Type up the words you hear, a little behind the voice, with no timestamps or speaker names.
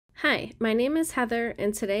Hi, my name is Heather,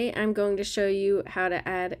 and today I'm going to show you how to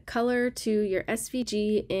add color to your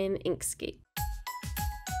SVG in Inkscape.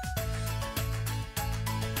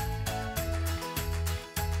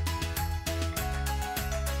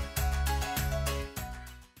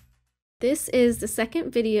 This is the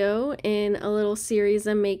second video in a little series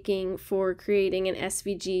I'm making for creating an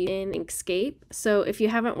SVG in Inkscape. So if you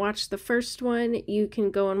haven't watched the first one, you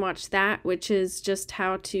can go and watch that, which is just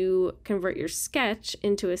how to convert your sketch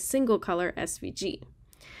into a single color SVG.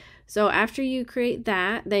 So after you create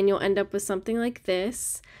that, then you'll end up with something like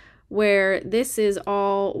this, where this is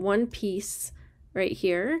all one piece right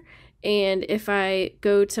here. And if I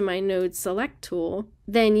go to my node select tool,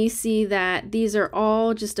 then you see that these are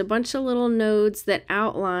all just a bunch of little nodes that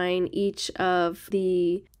outline each of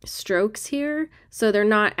the strokes here. So they're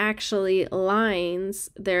not actually lines,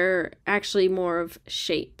 they're actually more of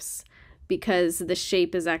shapes because the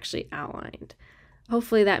shape is actually outlined.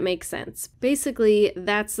 Hopefully that makes sense. Basically,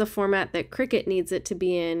 that's the format that Cricut needs it to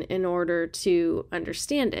be in order to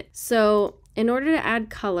understand it. So in order to add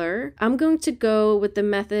color, I'm going to go with the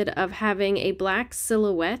method of having a black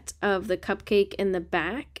silhouette of the cupcake in the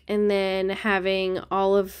back and then having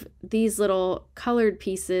all of these little colored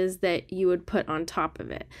pieces that you would put on top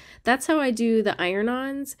of it. That's how I do the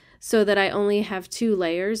iron-ons, so that I only have two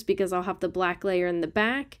layers because I'll have the black layer in the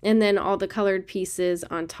back and then all the colored pieces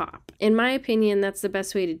on top. In my opinion, that's the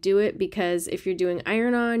best way to do it because if you're doing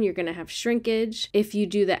iron-on, you're going to have shrinkage. If you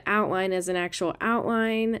do the outline as an actual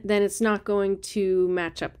outline, then it's not going to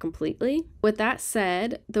match up completely. With that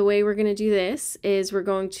said, the way we're going to do this is we're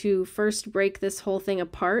going to first break this whole thing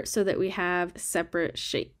apart so that we have separate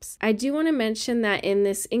shapes. I do want to mention that in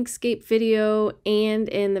this Inkscape video and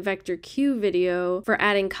in the Vector Q video for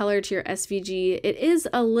adding color to your SVG, it is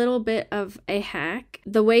a little bit of a hack.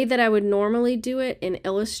 The way that I would normally do it in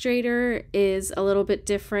Illustrator is a little bit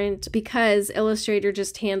different because Illustrator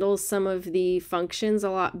just handles some of the functions a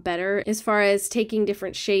lot better as far as taking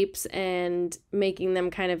different shapes and making them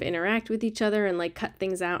kind of interact with each other and like cut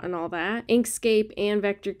things out and all that. Inkscape and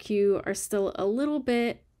Vector Q are still a little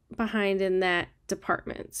bit behind in that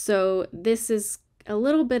department. So this is a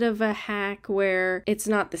little bit of a hack where it's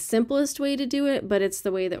not the simplest way to do it, but it's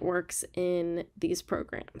the way that works in these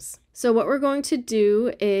programs. So what we're going to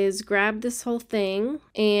do is grab this whole thing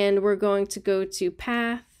and we're going to go to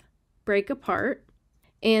Path, Break Apart.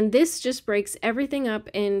 And this just breaks everything up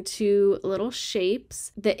into little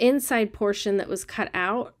shapes. The inside portion that was cut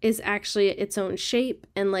out is actually its own shape,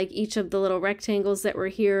 and like each of the little rectangles that were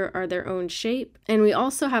here are their own shape. And we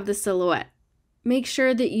also have the silhouette. Make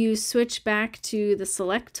sure that you switch back to the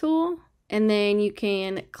select tool and then you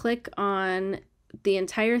can click on the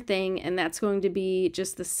entire thing and that's going to be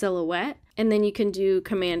just the silhouette. And then you can do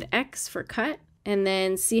Command X for cut and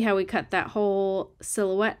then see how we cut that whole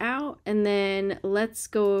silhouette out. And then let's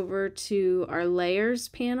go over to our layers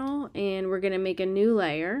panel and we're going to make a new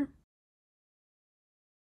layer.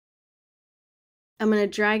 I'm going to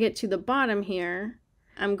drag it to the bottom here.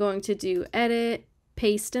 I'm going to do Edit,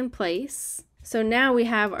 Paste and Place. So now we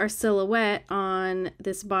have our silhouette on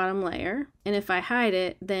this bottom layer, and if I hide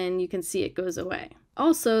it, then you can see it goes away.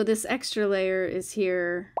 Also, this extra layer is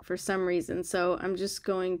here for some reason, so I'm just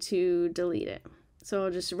going to delete it. So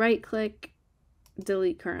I'll just right click,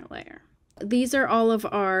 delete current layer. These are all of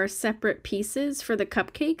our separate pieces for the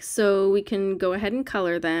cupcake, so we can go ahead and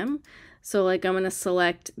color them. So like I'm going to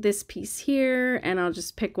select this piece here, and I'll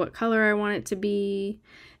just pick what color I want it to be.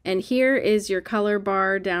 And here is your color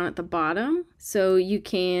bar down at the bottom. So you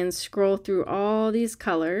can scroll through all these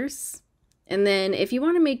colors. And then if you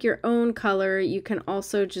want to make your own color, you can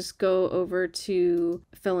also just go over to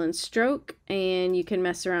Fill and Stroke and you can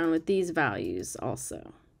mess around with these values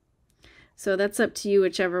also. So that's up to you,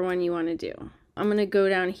 whichever one you want to do. I'm going to go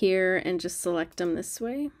down here and just select them this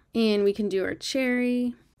way. And we can do our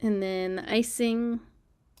cherry and then the icing.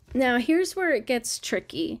 Now here's where it gets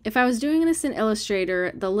tricky. If I was doing this in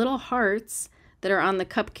Illustrator, the little hearts that are on the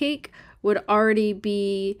cupcake would already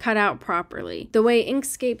be cut out properly. The way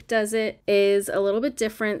Inkscape does it is a little bit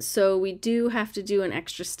different, so we do have to do an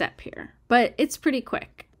extra step here. But it's pretty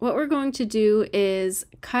quick. What we're going to do is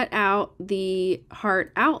cut out the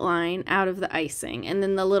heart outline out of the icing, and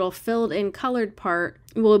then the little filled in colored part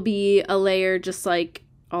will be a layer just like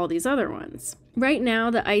all these other ones. Right now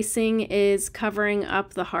the icing is covering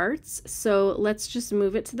up the hearts, so let's just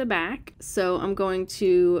move it to the back. So I'm going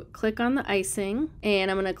to click on the icing and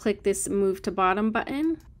I'm going to click this move to bottom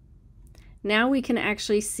button. Now we can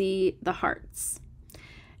actually see the hearts.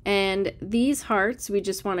 And these hearts we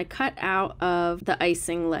just want to cut out of the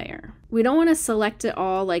icing layer. We don't want to select it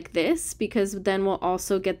all like this because then we'll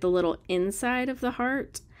also get the little inside of the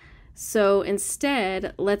heart. So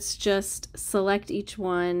instead, let's just select each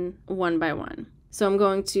one by one. So I'm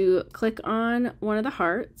going to click on one of the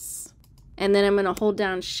hearts, and then I'm going to hold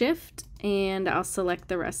down Shift and I'll select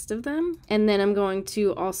the rest of them. And then I'm going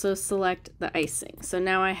to also select the icing. So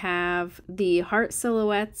now I have the heart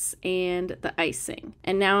silhouettes and the icing.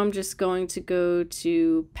 And now I'm just going to go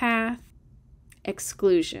to Path,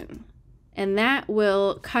 Exclusion. And that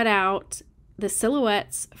will cut out the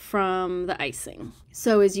silhouettes from the icing.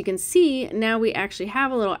 So as you can see, now we actually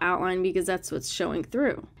have a little outline because that's what's showing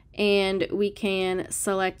through. And we can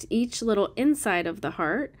select each little inside of the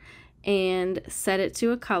heart and set it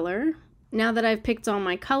to a color. Now that I've picked all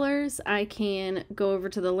my colors, I can go over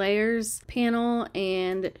to the layers panel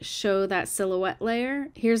and show that silhouette layer.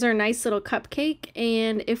 Here's our nice little cupcake,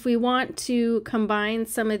 and if we want to combine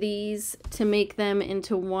some of these to make them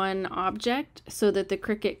into one object so that the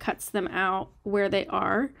Cricut cuts them out where they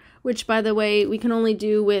are, which by the way, we can only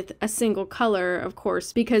do with a single color, of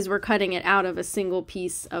course, because we're cutting it out of a single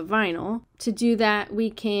piece of vinyl. To do that,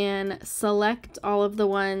 we can select all of the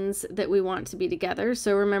ones that we want to be together.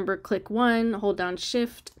 So remember, click one, hold down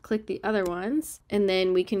Shift, click the other ones, and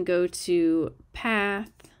then we can go to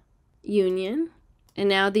Path, Union. And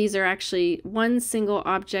now these are actually one single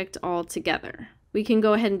object all together. We can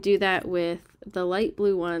go ahead and do that with the light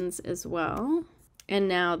blue ones as well. And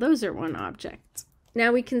now those are one object.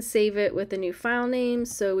 Now we can save it with a new file name.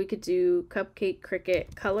 So we could do Cupcake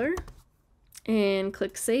Cricut Color and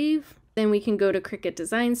click Save. Then we can go to Cricut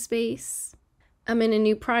Design Space. I'm in a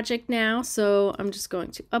new project now, so I'm just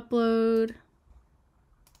going to upload.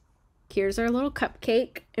 Here's our little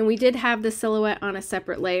cupcake. And we did have the silhouette on a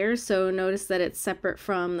separate layer, so notice that it's separate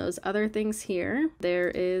from those other things here. There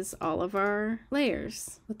is all of our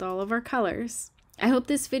layers with all of our colors. I hope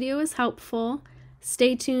this video is helpful.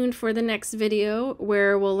 Stay tuned for the next video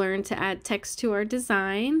where we'll learn to add text to our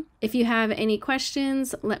design. If you have any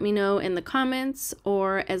questions, let me know in the comments,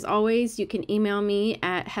 or as always, you can email me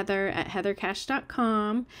at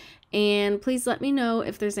heather@heathercash.com. And please let me know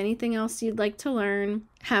if there's anything else you'd like to learn.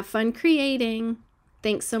 Have fun creating.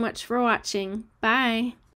 Thanks so much for watching. Bye.